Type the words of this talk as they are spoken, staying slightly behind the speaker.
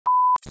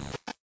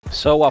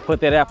So I put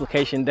that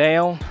application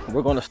down.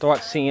 We're gonna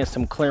start seeing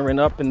some clearing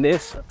up in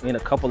this in a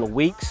couple of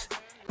weeks,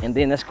 and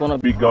then it's gonna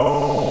be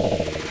gone.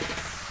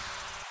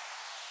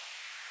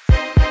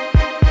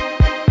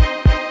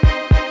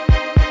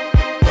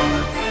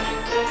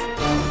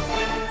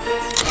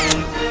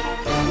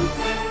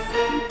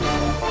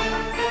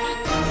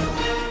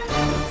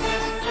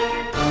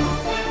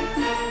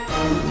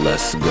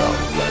 Let's go,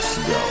 let's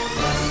go.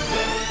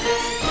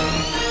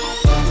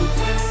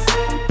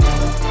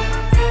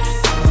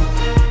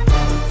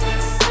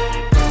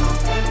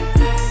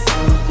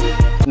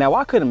 Now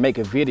I couldn't make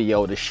a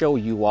video to show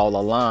you all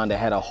a line that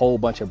had a whole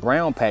bunch of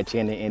brown patch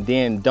in it and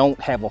then don't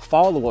have a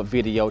follow-up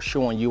video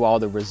showing you all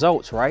the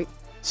results, right?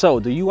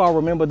 So do you all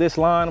remember this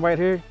line right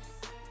here?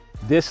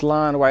 This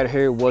line right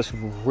here was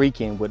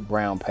reeking with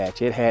brown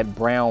patch. It had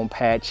brown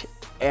patch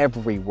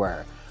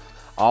everywhere.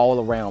 All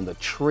around the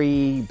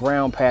tree,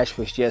 brown patch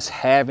was just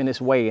having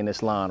its way in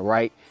this line,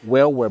 right?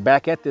 Well, we're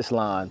back at this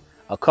line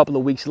a couple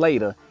of weeks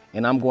later,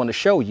 and I'm going to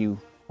show you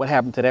what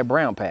happened to that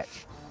brown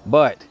patch.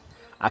 But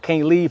I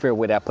can't leave here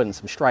without putting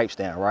some stripes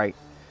down, right?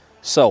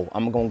 So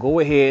I'm gonna go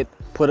ahead,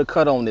 put a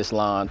cut on this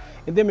line,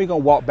 and then we're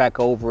gonna walk back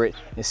over it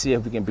and see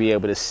if we can be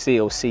able to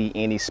still see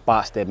any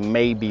spots that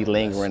may be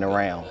lingering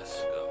around.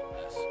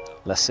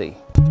 Let's see.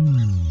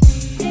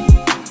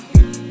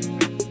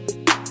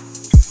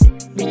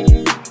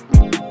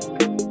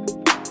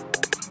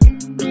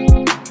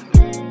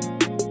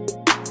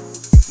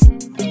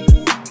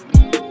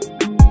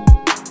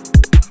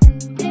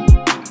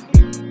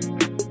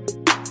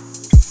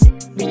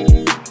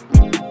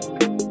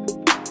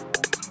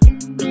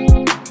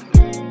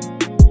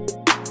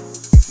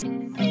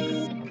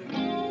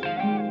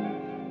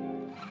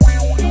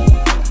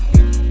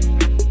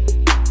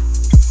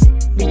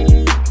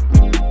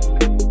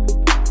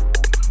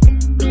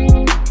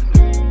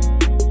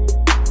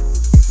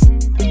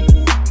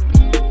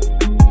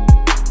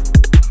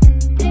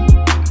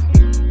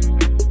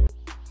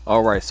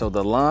 All right, so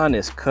the line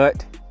is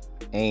cut,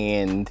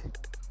 and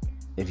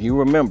if you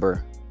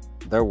remember,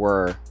 there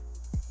were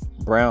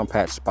brown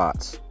patch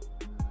spots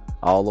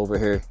all over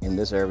here in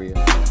this area.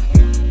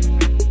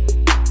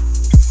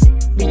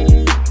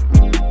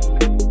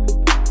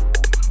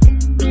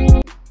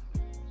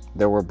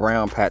 There were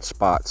brown patch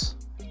spots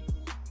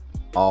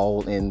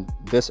all in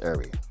this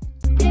area.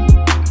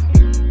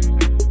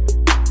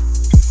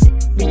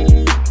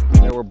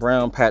 There were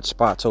brown patch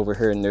spots over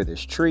here near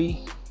this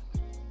tree.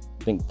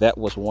 I think that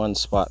was one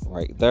spot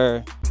right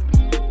there.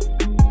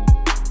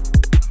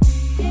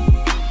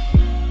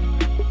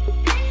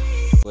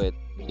 But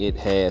it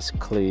has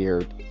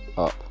cleared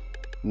up.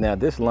 Now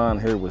this line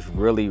here was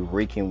really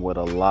reeking with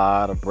a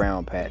lot of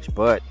brown patch,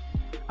 but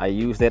I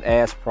used that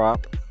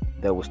Azprop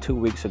that was 2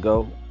 weeks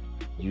ago.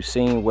 You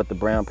seen what the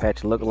brown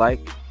patch looked like,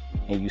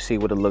 and you see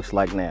what it looks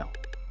like now.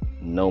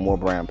 No more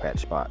brown patch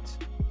spots.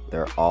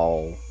 They're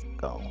all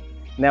gone.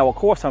 Now, of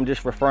course, I'm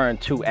just referring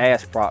to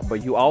Azprop,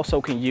 but you also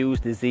can use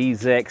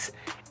Disease X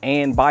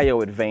and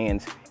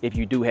Bioadvanced if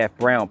you do have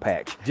brown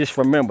patch. Just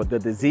remember, the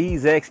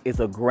Disease X is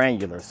a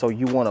granular, so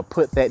you want to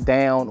put that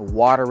down,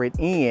 water it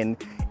in,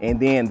 and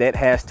then that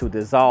has to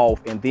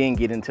dissolve and then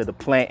get into the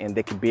plant, and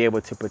they can be able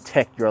to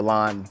protect your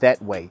line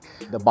that way.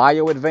 The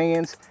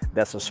Bioadvanced,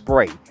 that's a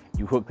spray.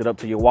 You hooked it up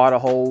to your water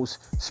hose,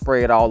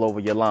 spray it all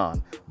over your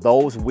lawn.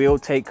 Those will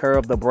take care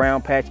of the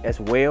brown patch as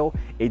well.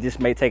 It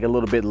just may take a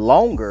little bit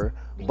longer,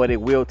 but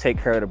it will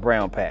take care of the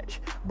brown patch.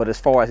 But as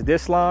far as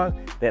this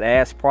line, that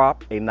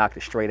Azprop, they knocked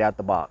it straight out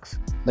the box.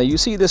 Now you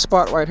see this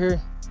spot right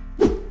here?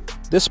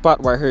 This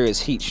spot right here is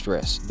heat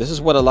stress. This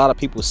is what a lot of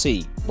people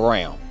see,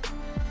 brown.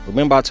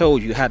 Remember I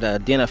told you how to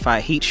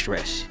identify heat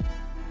stress.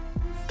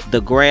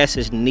 The grass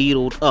is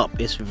needled up.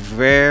 It's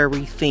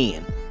very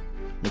thin,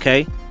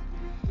 okay?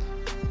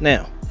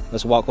 Now,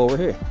 let's walk over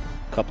here.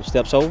 A couple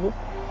steps over.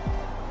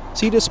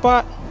 See this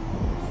spot?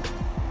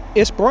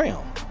 It's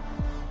brown,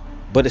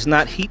 but it's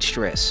not heat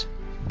stress.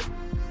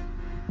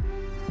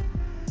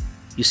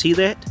 You see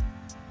that?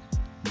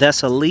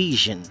 That's a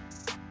lesion.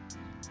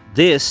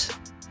 This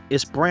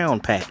is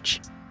brown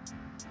patch.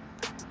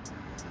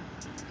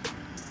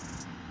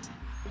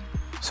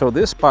 So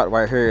this spot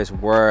right here is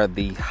where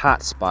the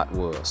hot spot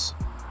was.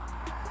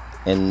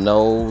 And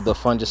no, the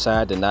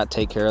fungicide did not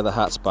take care of the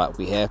hot spot.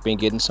 We have been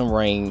getting some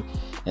rain,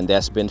 and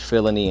that's been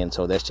filling in.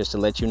 So that's just to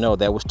let you know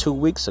that was 2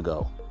 weeks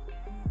ago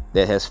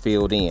that has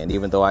filled in.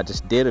 Even though I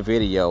just did a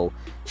video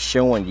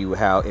showing you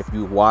how if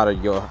you water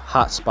your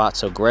hot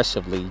spots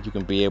aggressively, you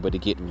can be able to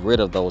get rid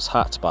of those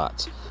hot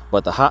spots.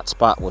 But the hot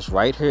spot was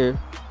right here.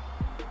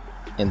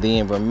 And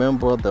then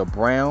remember, the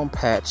brown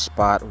patch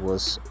spot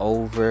was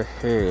over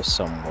here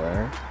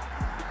somewhere.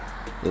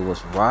 It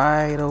was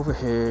right over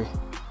here.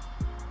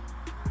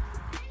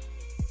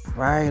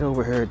 Right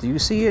over here. Do you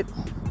see it?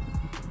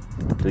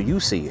 Do you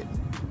see it?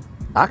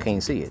 I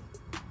can't see it.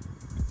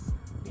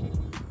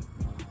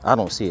 I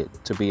don't see it.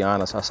 To be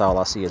honest, that's all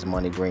I see is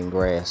money green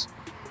grass.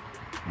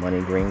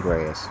 Money green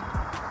grass.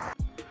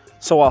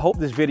 So I hope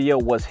this video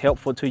was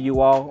helpful to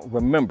you all.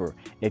 Remember,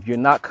 If you're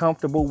not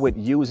comfortable with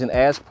using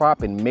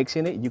Azprop and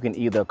mixing it, you can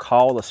either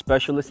call a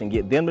specialist and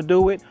get them to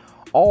do it,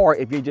 or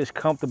if you're just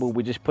comfortable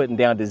with just putting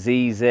down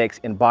Disease X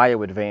and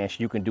Bioadvanced,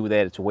 you can do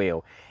that as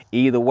well.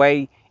 Either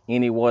way,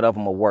 any one of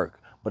them will work.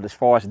 But as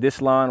far as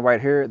this line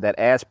right here, that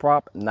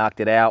Azprop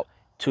knocked it out.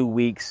 2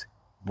 weeks,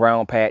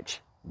 brown patch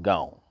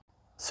gone.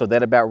 So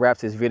that about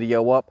wraps this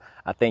video up.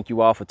 I thank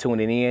you all for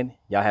tuning in.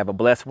 Y'all have a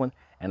blessed one,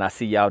 and I'll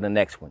see y'all in the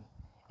next one.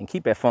 And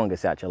keep that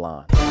fungus out your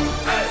lawn.